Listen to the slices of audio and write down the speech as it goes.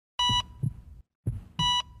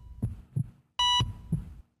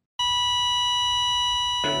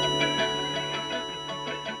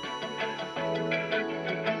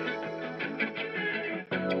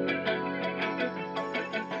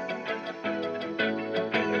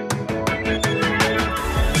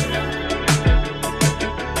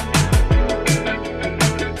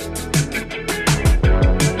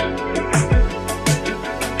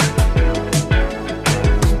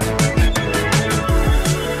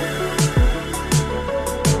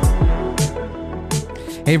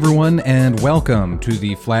Hey everyone, and welcome to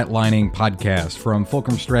the Flatlining Podcast from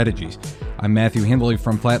Fulcrum Strategies. I'm Matthew Hindley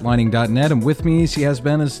from Flatlining.net, and with me, as he has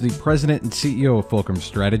been, is the president and CEO of Fulcrum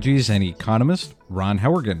Strategies and economist, Ron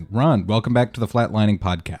Howergan. Ron, welcome back to the Flatlining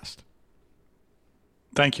Podcast.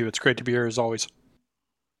 Thank you. It's great to be here as always.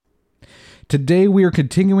 Today, we are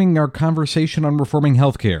continuing our conversation on reforming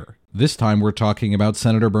healthcare. This time, we're talking about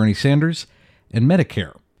Senator Bernie Sanders and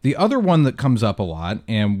Medicare. The other one that comes up a lot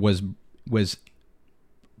and was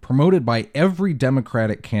promoted by every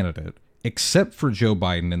Democratic candidate except for Joe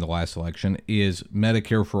Biden in the last election is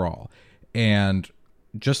Medicare for All. And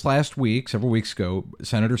just last week, several weeks ago,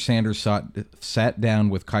 Senator Sanders sat down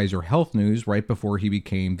with Kaiser Health News right before he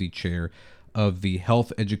became the chair of the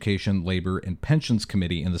Health, Education, Labor, and Pensions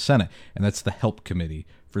Committee in the Senate. And that's the HELP Committee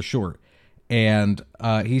for short. And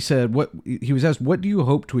he said, he was asked, what do you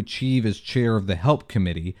hope to achieve as chair of the HELP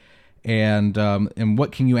Committee? And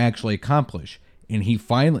what can you actually accomplish? And he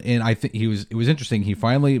finally, and I think it was interesting. He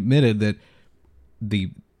finally admitted that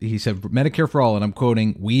he said Medicare for all, and I'm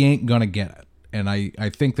quoting, "We ain't gonna get it." And I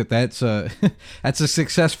think that's a that's a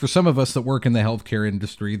success for some of us that work in the healthcare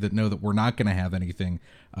industry that know that we're not going to have anything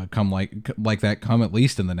come like that come at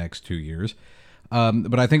least in the next 2 years.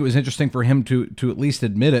 But I think it was interesting for him to at least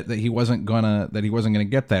admit it that he wasn't gonna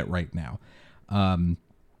get that right now.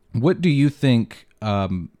 What do you think?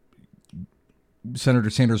 Senator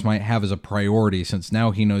Sanders might have as a priority, since now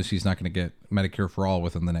he knows he's not going to get Medicare for all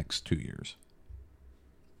within the next 2 years?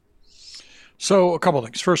 So a couple of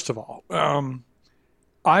things. First of all,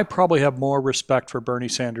 I probably have more respect for Bernie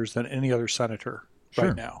Sanders than any other senator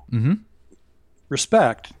right now. Mm-hmm.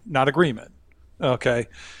 Respect, not agreement. Okay.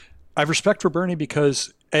 I have respect for Bernie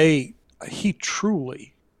because he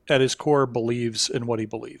truly at his core believes in what he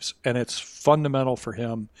believes, and it's fundamental for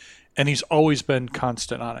him. And he's always been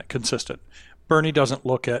consistent. Bernie doesn't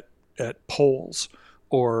look at polls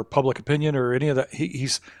or public opinion or any of that.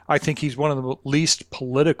 I think he's one of the least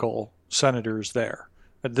political senators there.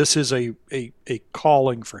 This is a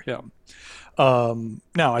calling for him.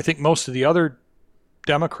 Now, I think most of the other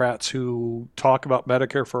Democrats who talk about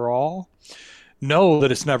Medicare for all know that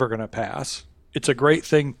it's never going to pass. It's a great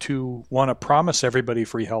thing to want to promise everybody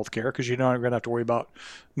free health care because you're not going to have to worry about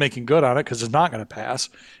making good on it because it's not going to pass.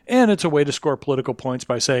 And it's a way to score political points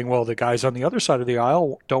by saying, well, the guys on the other side of the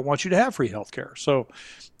aisle don't want you to have free health care. So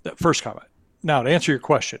that first comment. Now, to answer your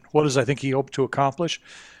question, what does I think he hoped to accomplish?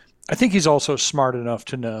 I think he's also smart enough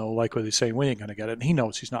to know, like what he's saying, we ain't going to get it. And he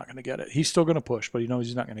knows he's not going to get it. He's still going to push, but he knows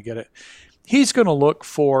he's not going to get it. He's going to look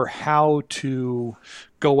for how to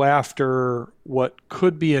go after what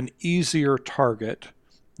could be an easier target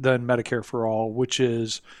than Medicare for all, which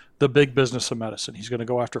is the big business of medicine. He's going to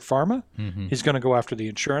go after pharma. Mm-hmm. He's going to go after the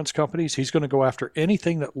insurance companies. He's going to go after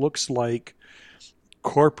anything that looks like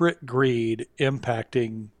corporate greed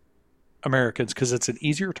impacting Americans because it's an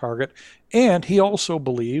easier target. And he also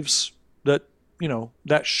believes that,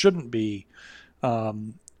 that shouldn't be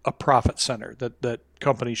a profit center, that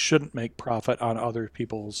companies shouldn't make profit on other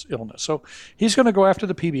people's illness. So he's going to go after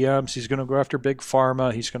the PBMs. He's going to go after big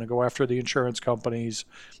pharma. He's going to go after the insurance companies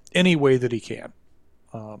any way that he can.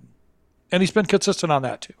 And he's been consistent on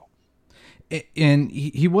that too. And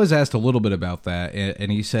he was asked a little bit about that.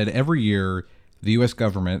 And he said every year the U.S.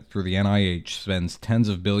 government, through the NIH, spends tens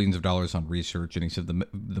of billions of dollars on research. And he said the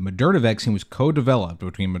Moderna vaccine was co-developed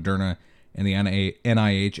between Moderna and the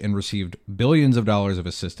NIH and received billions of dollars of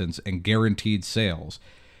assistance and guaranteed sales.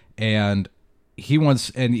 And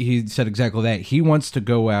he said exactly that. He wants to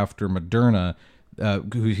go after Moderna,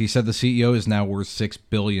 who he said the CEO is now worth $6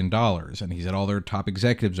 billion. And he said all their top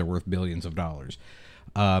executives are worth billions of dollars.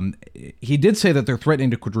 He did say that they're threatening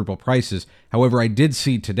to quadruple prices. However, I did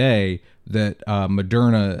see today that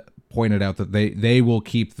Moderna pointed out that they will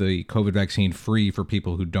keep the COVID vaccine free for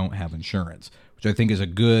people who don't have insurance, which I think is a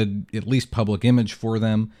good, at least public image for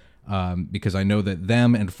them, because I know that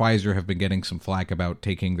them and Pfizer have been getting some flack about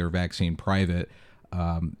taking their vaccine private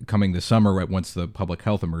coming this summer once the public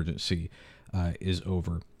health emergency is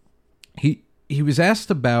over. He was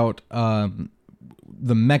asked about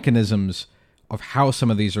the mechanisms of how some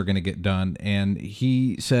of these are going to get done, and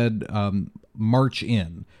he said march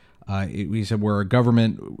in. He said where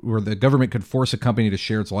the government could force a company to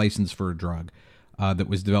share its license for a drug that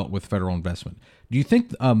was developed with federal investment. Do you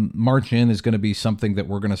think march in is going to be something that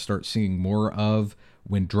we're going to start seeing more of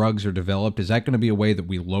when drugs are developed? Is that going to be a way that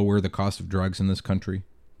we lower the cost of drugs in this country?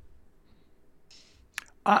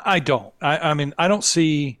 I don't. I mean, I don't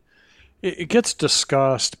see. It gets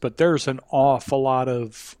discussed, but there's an awful lot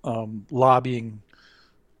of lobbying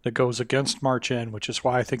that goes against March In, which is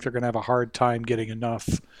why I think they're going to have a hard time getting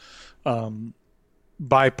enough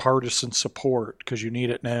bipartisan support because you need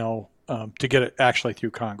it now to get it actually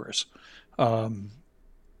through Congress.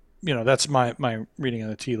 That's my reading of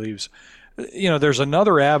the tea leaves. There's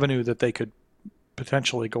another avenue that they could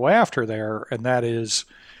potentially go after there, and that is,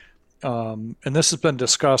 and this has been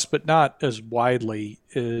discussed, but not as widely,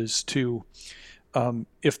 is to,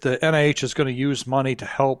 if the NIH is going to use money to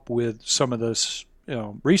help with some of this,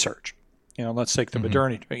 research, let's take the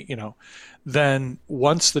Moderna, then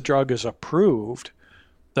once the drug is approved,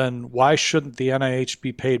 then why shouldn't the NIH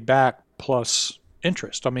be paid back plus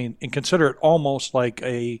interest? I mean, and consider it almost like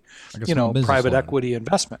a private equity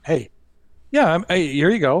investment. Hey, yeah, here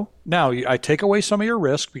you go. Now I take away some of your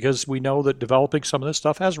risk because we know that developing some of this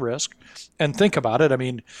stuff has risk. And think about it. I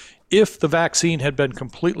mean, if the vaccine had been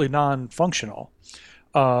completely non-functional,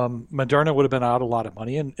 Moderna would have been out a lot of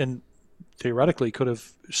money and theoretically could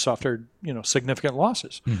have suffered, significant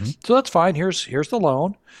losses. So that's fine. Here's the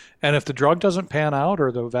loan, and if the drug doesn't pan out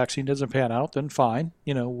or the vaccine doesn't pan out, then fine.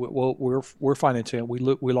 We're financing it.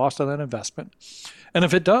 We lost on that investment, and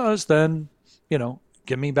if it does, then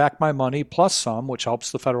give me back my money plus some, which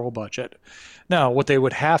helps the federal budget. Now, what they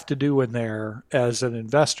would have to do in there as an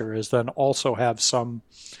investor is then also have some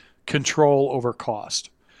control over cost.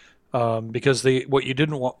 Because what you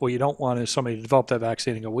don't want is somebody to develop that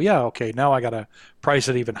vaccine and go, well, yeah, okay, now I got to price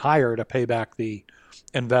it even higher to pay back the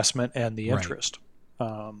investment and the interest.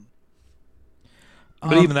 But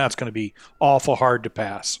even that's going to be awful hard to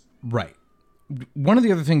pass. Right. One of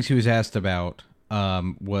the other things he was asked about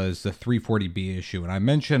was the 340B issue, and I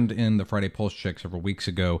mentioned in the Friday Pulse Check several weeks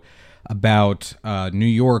ago about New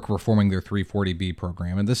York reforming their 340B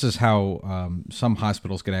program. And this is how some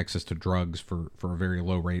hospitals get access to drugs for a very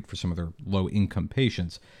low rate for some of their low-income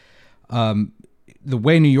patients. The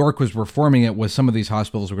way New York was reforming it was some of these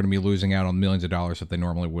hospitals were going to be losing out on millions of dollars that they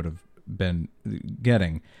normally would have been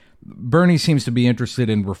getting. Bernie seems to be interested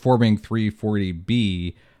in reforming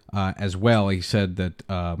 340B as well. He said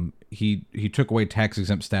that he took away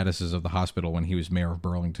tax-exempt statuses of the hospital when he was mayor of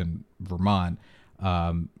Burlington, Vermont,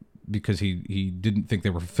 because he didn't think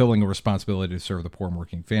they were fulfilling a responsibility to serve the poor and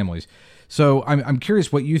working families. So I'm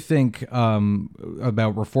curious what you think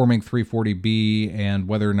about reforming 340B and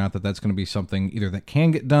whether or not that's going to be something either that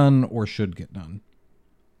can get done or should get done.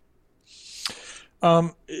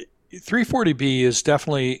 340B is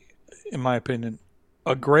definitely, in my opinion,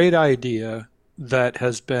 a great idea that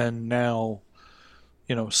has been now,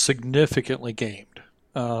 significantly gamed.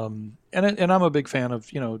 And I'm a big fan of,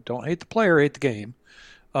 don't hate the player, hate the game.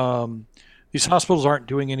 These hospitals aren't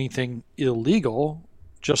doing anything illegal,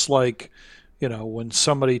 just like, when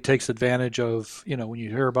somebody takes advantage of, when you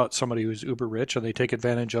hear about somebody who's uber rich and they take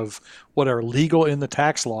advantage of what are legal in the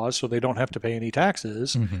tax laws so they don't have to pay any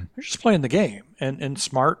taxes, they're just playing the game. And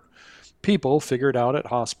smart people figured out at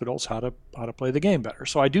hospitals how to play the game better.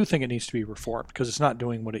 So I do think it needs to be reformed because it's not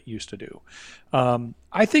doing what it used to do.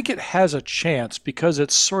 I think it has a chance because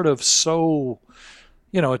it's sort of so,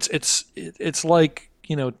 it's like,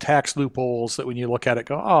 tax loopholes that when you look at it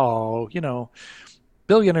go,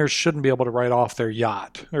 billionaires shouldn't be able to write off their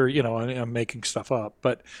yacht or, I'm making stuff up.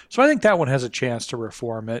 But so I think that one has a chance to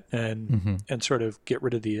reform it and sort of get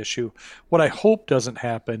rid of the issue. What I hope doesn't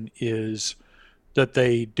happen is that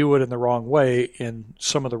they do it in the wrong way in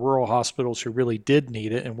some of the rural hospitals who really did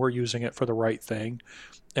need it and were using it for the right thing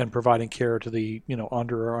and providing care to the,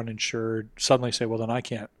 under or uninsured, suddenly say, well, then I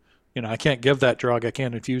can't give that drug. I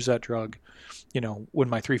can't infuse that drug, when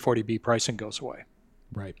my 340B pricing goes away.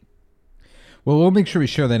 Right. Well, we'll make sure we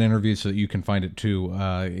share that interview so that you can find it too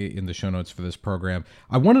in the show notes for this program.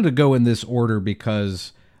 I wanted to go in this order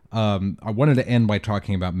because I wanted to end by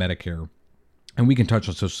talking about Medicare. And we can touch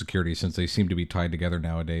on Social Security since they seem to be tied together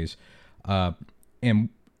nowadays. And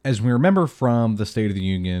as we remember from the State of the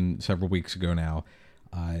Union several weeks ago now,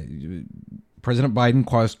 President Biden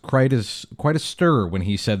caused quite a stir when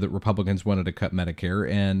he said that Republicans wanted to cut Medicare.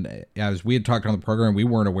 And as we had talked on the program, we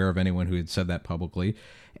weren't aware of anyone who had said that publicly.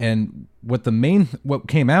 And what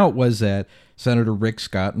came out was that Senator Rick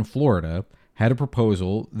Scott in Florida had a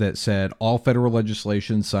proposal that said all federal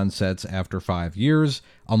legislation sunsets after 5 years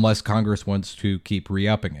unless Congress wants to keep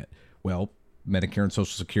re-upping it. Well, Medicare and Social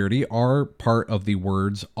Security are part of the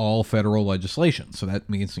words all federal legislation. So that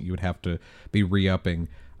means that you would have to be re-upping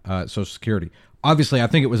Social Security. Obviously, I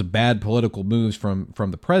think it was a bad political moves from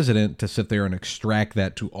the president to sit there and extract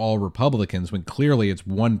that to all Republicans when clearly it's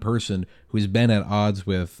one person who's been at odds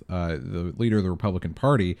with the leader of the Republican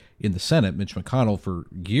Party in the Senate, Mitch McConnell, for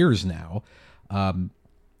years now.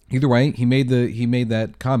 Either way, he made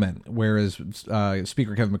that comment, whereas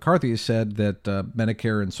Speaker Kevin McCarthy has said that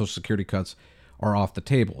Medicare and Social Security cuts are off the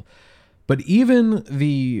table. But even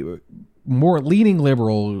the more leaning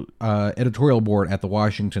liberal editorial board at the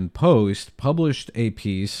Washington Post published a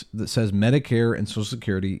piece that says Medicare and Social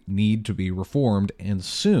Security need to be reformed, and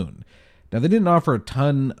soon. Now, they didn't offer a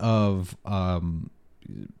ton of,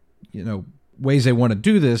 ways they want to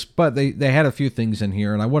do this, but they had a few things in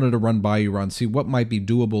here, and I wanted to run by you, Ron, see what might be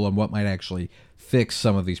doable and what might actually fix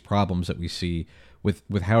some of these problems that we see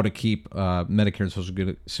with how to keep Medicare and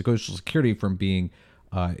Social Security from being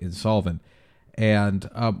insolvent. And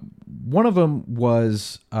one of them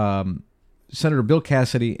was Senator Bill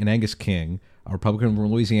Cassidy and Angus King, a Republican from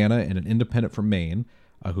Louisiana and an independent from Maine,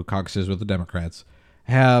 who caucuses with the Democrats,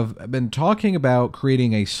 have been talking about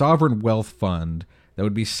creating a sovereign wealth fund that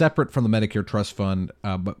would be separate from the Medicare Trust Fund,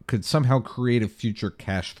 but could somehow create a future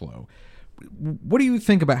cash flow. What do you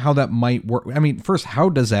think about how that might work? I mean, first, how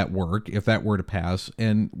does that work if that were to pass?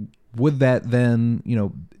 And would that then,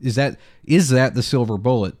 is that the silver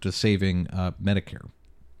bullet to saving Medicare?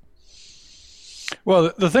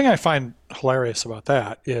 Well, the thing I find hilarious about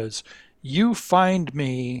that is you find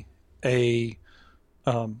me a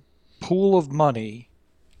pool of money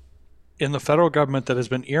in the federal government that has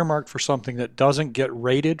been earmarked for something that doesn't get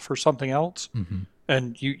rated for something else, mm-hmm.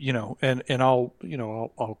 and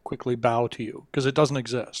I'll quickly bow to you because it doesn't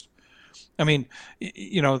exist. I mean,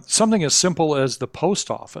 something as simple as the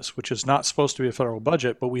post office, which is not supposed to be a federal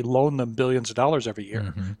budget, but we loan them billions of dollars every year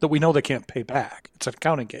mm-hmm. that we know they can't pay back. It's an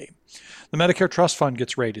accounting game. The Medicare Trust Fund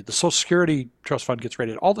gets rated. The Social Security Trust Fund gets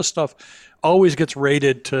rated. All this stuff always gets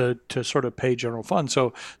rated to sort of pay general fund.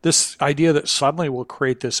 So this idea that suddenly we'll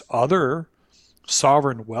create this other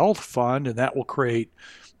sovereign wealth fund and that will create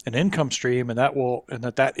an income stream and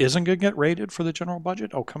that isn't going to get rated for the general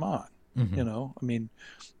budget. Oh, come on. Mm-hmm.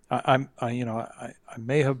 I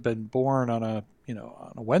may have been born on a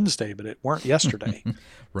Wednesday, but it weren't yesterday.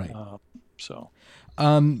 Right.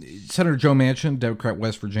 Senator Joe Manchin, Democrat,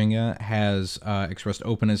 West Virginia, has expressed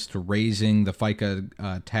openness to raising the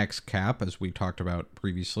FICA tax cap, as we talked about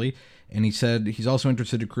previously. And he said he's also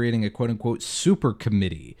interested in creating a quote-unquote super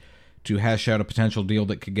committee to hash out a potential deal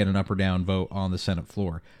that could get an up or down vote on the Senate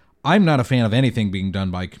floor. I'm not a fan of anything being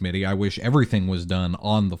done by committee. I wish everything was done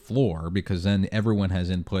on the floor because then everyone has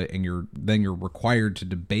input and you're required to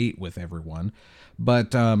debate with everyone.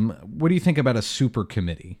 But what do you think about a super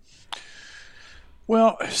committee?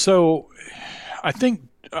 Well, so I think,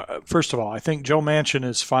 first of all, I think Joe Manchin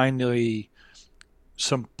is finally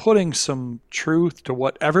putting some truth to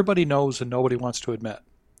what everybody knows and nobody wants to admit.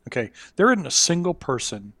 Okay, there isn't a single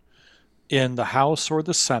person in the House or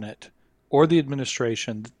the Senate or the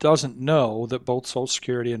administration that doesn't know that both Social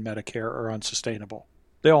Security and Medicare are unsustainable.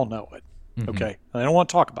 They all know it. Mm-hmm. Okay, and they don't want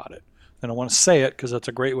to talk about it. They don't want to say it because that's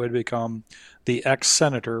a great way to become the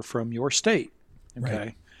ex-senator from your state. Okay,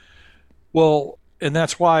 right. Well, and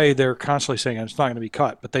that's why they're constantly saying it's not going to be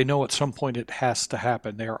cut, but they know at some point it has to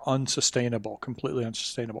happen. They are unsustainable, completely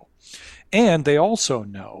unsustainable. And they also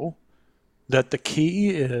know that the key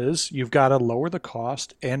is you've got to lower the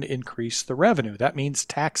cost and increase the revenue. That means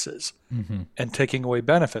taxes mm-hmm. and taking away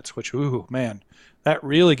benefits, which, ooh, man, that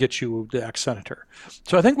really gets you the ex-senator.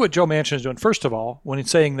 So I think what Joe Manchin is doing, first of all, when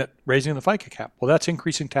he's saying that raising the FICA cap, well, that's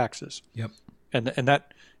increasing taxes. Yep. And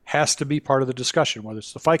that has to be part of the discussion, whether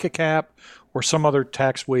it's the FICA cap or some other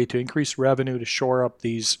tax way to increase revenue to shore up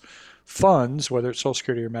these funds, whether it's Social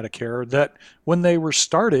Security or Medicare, that when they were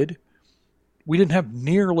started, we didn't have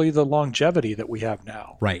nearly the longevity that we have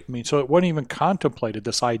now. Right. I mean, so it wasn't even contemplated,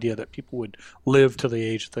 this idea that people would live to the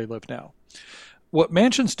age that they live now. What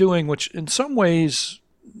Manchin's doing, which in some ways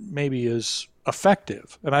maybe is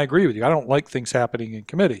effective, and I agree with you, I don't like things happening in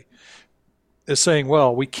committee, is saying,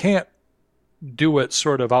 well, we can't do it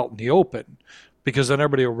sort of out in the open because then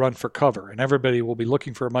everybody will run for cover and everybody will be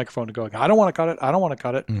looking for a microphone to go, I don't want to cut it. I don't want to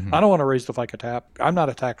cut it. Mm-hmm. I don't want to raise the FICA cap. I'm not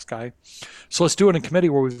a tax guy. So let's do it in committee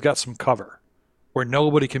where we've got some cover, where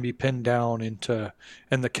nobody can be pinned down into,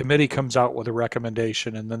 and the committee comes out with a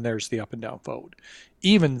recommendation and then there's the up and down vote.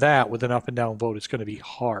 Even that with an up and down vote is going to be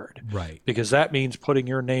hard. Right. Because that means putting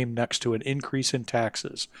your name next to an increase in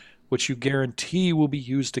taxes, which you guarantee will be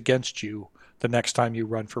used against you the next time you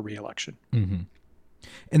run for re-election. Mm-hmm.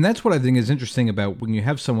 And that's what I think is interesting about when you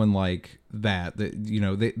have someone like that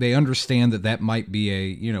they understand that might be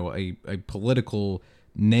a political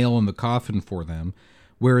nail in the coffin for them.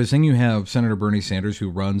 Whereas then you have Senator Bernie Sanders,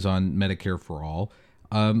 who runs on Medicare for All,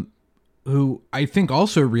 who I think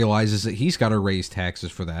also realizes that he's got to raise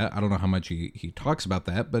taxes for that. I don't know how much he talks about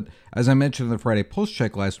that, but as I mentioned in the Friday Pulse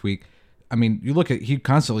Check last week, I mean, he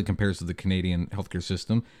constantly compares to the Canadian healthcare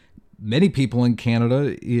system. Many people in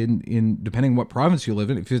Canada, in depending on what province you live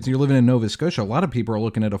in, if you're living in Nova Scotia, a lot of people are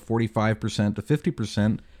looking at a 45% to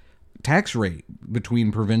 50% tax rate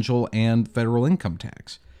between provincial and federal income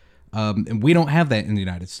tax. And we don't have that in the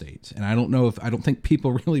United States. And I don't think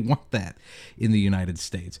people really want that in the United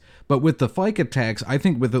States. But with the FICA tax, I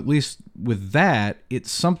think at least with that, it's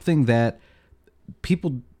something that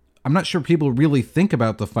I'm not sure people really think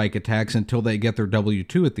about the FICA tax until they get their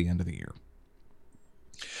W-2 at the end of the year.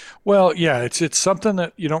 Well, yeah, it's something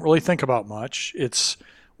that you don't really think about much.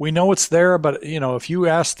 We know it's there, but if you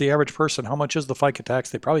ask the average person how much is the FICA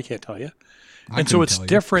tax, they probably can't tell you. And so it's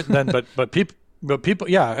different than, but people,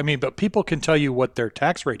 yeah, I mean, but people can tell you what their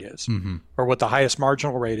tax rate is, or what the highest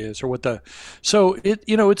marginal rate is, or so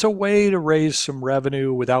it's a way to raise some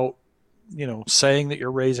revenue without, saying that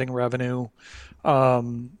you're raising revenue.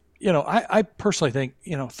 I personally think,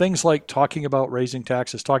 things like talking about raising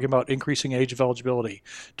taxes, talking about increasing age of eligibility,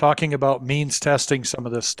 talking about means testing some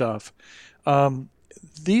of this stuff.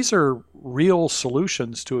 These are real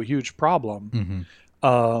solutions to a huge problem.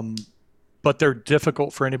 But they're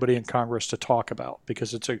difficult for anybody in Congress to talk about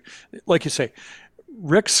because like you say,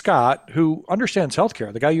 Rick Scott, who understands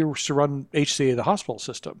healthcare, the guy who used to run HCA, the hospital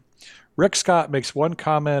system, Rick Scott makes one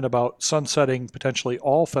comment about sunsetting potentially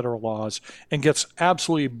all federal laws and gets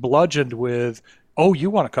absolutely bludgeoned with, "Oh, you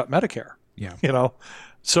want to cut Medicare?" Yeah.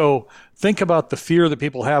 So think about the fear that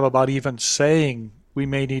people have about even saying we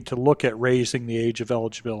may need to look at raising the age of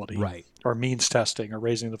eligibility, right, or means testing, or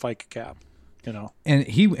raising the FICA cap.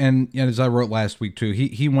 And as I wrote last week too,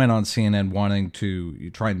 he went on CNN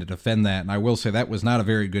trying to defend that, and I will say that was not a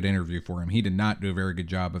very good interview for him. He did not do a very good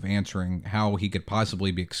job of answering how he could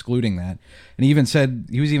possibly be excluding that. And he even said,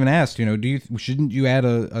 he was even asked, shouldn't you add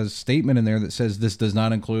a statement in there that says this does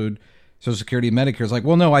not include Social Security and Medicare? It's like,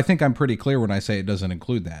 well, no, I think I'm pretty clear when I say it doesn't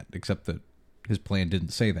include that, except that his plan didn't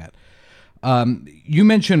say that. You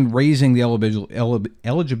mentioned raising the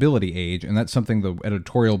eligibility age, and that's something the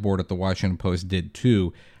editorial board at the Washington Post did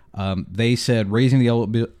too. They said raising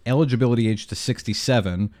the eligibility age to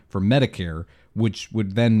 67 for Medicare, which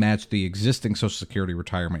would then match the existing Social Security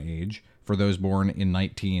retirement age for those born in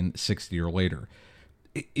 1960 or later.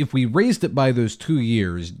 If we raised it by those 2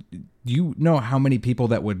 years, do you know how many people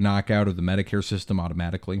that would knock out of the Medicare system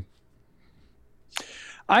automatically?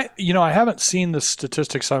 I haven't seen the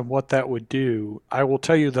statistics on what that would do. I will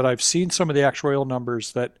tell you that I've seen some of the actuarial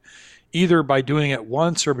numbers that either by doing it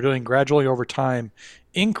once or by doing gradually over time,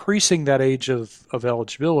 increasing that age of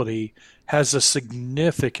eligibility has a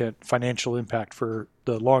significant financial impact for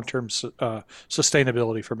the long-term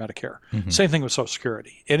sustainability for Medicare. Same thing with Social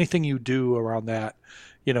Security. Anything you do around that,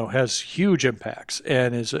 has huge impacts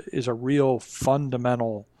and is a real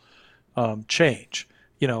fundamental change.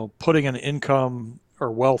 Putting an income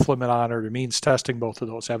or wealth limit on, or means testing, both of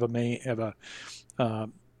those and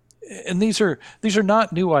these are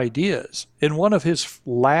not new ideas. In one of his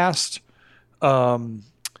last times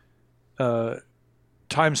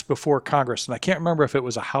before Congress, and I can't remember if it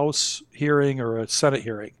was a House hearing or a Senate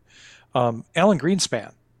hearing, Alan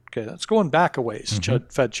Greenspan, okay, that's going back a ways,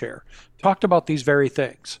 Fed chair, talked about these very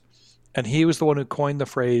things. And he was the one who coined the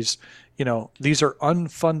phrase, these are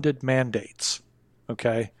unfunded mandates,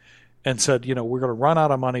 okay? And said, we're going to run out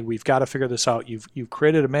of money. We've got to figure this out. You've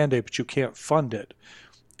created a mandate, but you can't fund it.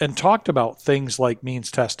 And talked about things like means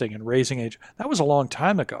testing and raising age. That was a long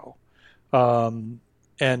time ago. And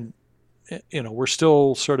we're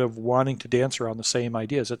still sort of wanting to dance around the same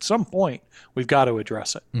ideas. At some point, we've got to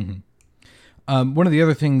address it. One of the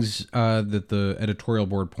other things that the editorial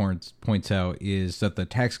board points out is that the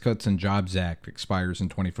Tax Cuts and Jobs Act expires in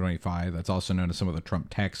 2025. That's also known as some of the Trump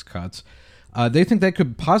tax cuts. They think that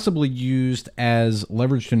could possibly be used as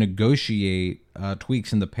leverage to negotiate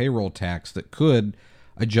tweaks in the payroll tax that could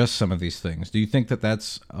adjust some of these things. Do you think that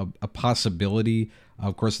that's a possibility?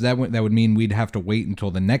 Of course, that would mean we'd have to wait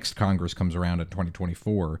until the next Congress comes around in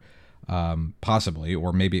 2024, possibly,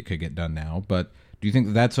 or maybe it could get done now. But do you think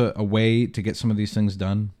that that's a way to get some of these things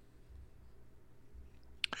done?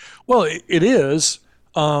 Well, it is,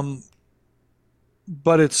 but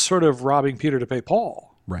it's sort of robbing Peter to pay Paul.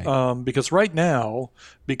 Right. Because right now,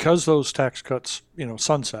 because those tax cuts,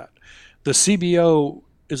 sunset, the CBO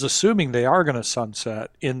is assuming they are going to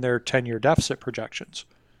sunset in their 10-year deficit projections.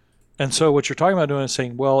 And so what you're talking about doing is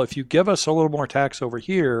saying, well, if you give us a little more tax over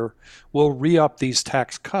here, we'll re-up these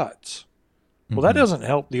tax cuts. Well, that doesn't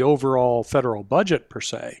help the overall federal budget per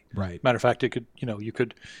se. Right. Matter of fact, it could,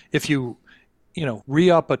 if you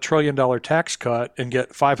re-up $1 trillion tax cut and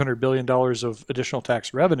get $500 billion of additional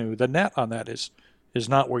tax revenue, the net on that is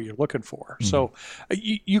not where you're looking for. So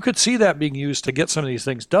you could see that being used to get some of these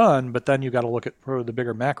things done, but then you got to look at the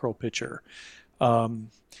bigger macro picture.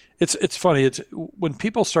 It's funny. It's when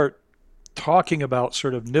people start talking about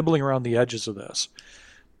sort of nibbling around the edges of this,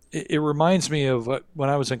 it reminds me of when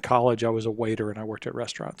I was in college. I was a waiter and I worked at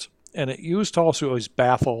restaurants, and it used to also always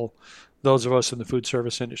baffle those of us in the food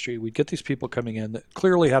service industry. We'd get these people coming in that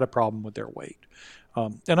clearly had a problem with their weight,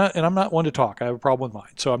 and I'm not one to talk. I have a problem with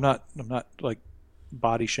mine, so I'm not like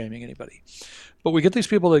body shaming anybody. But we get these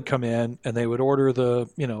people that come in and they would order the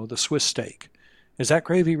Swiss steak. Is that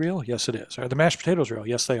gravy real? Yes, it is. Are the mashed potatoes real?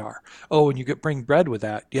 Yes, they are. Oh, and you bring bread with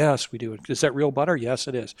that? Yes, we do. Is that real butter? Yes,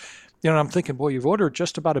 it is. I'm thinking, boy, you've ordered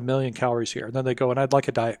just about 1 million calories here. And then they go, and I'd like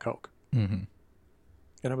a Diet Coke. Mm-hmm.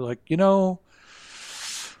 And I'm like,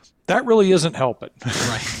 that really isn't helping.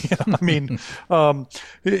 Right. I mean,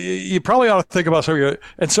 you probably ought to think about something.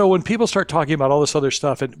 And so when people start talking about all this other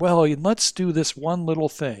stuff, and let's do this one little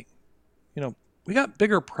thing, we got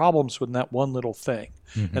bigger problems with that one little thing.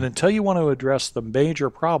 Mm-hmm. And until you want to address the major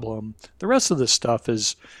problem, the rest of this stuff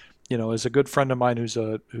is, as a good friend of mine who's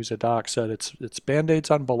a doc said, it's Band-Aids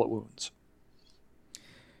on bullet wounds.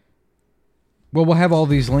 Well, we'll have all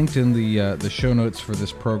these linked in the show notes for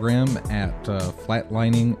this program at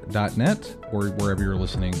flatlining.net or wherever you're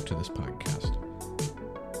listening to this podcast.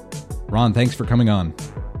 Ron, thanks for coming on.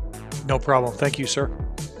 No problem. Thank you, sir.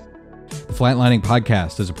 The Flatlining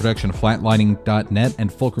Podcast is a production of flatlining.net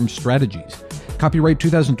and Fulcrum Strategies. Copyright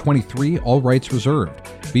 2023, all rights reserved.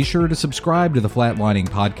 Be sure to subscribe to the Flatlining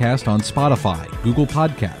Podcast on Spotify, Google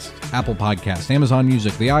Podcasts, Apple Podcasts, Amazon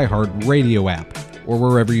Music, the iHeart Radio app, or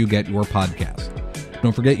wherever you get your podcasts.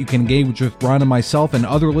 Don't forget you can engage with Ron and myself and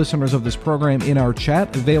other listeners of this program in our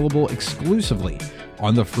chat, available exclusively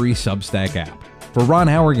on the free Substack app. For Ron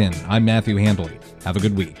Hourigan, I'm Matthew Handley. Have a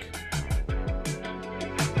good week.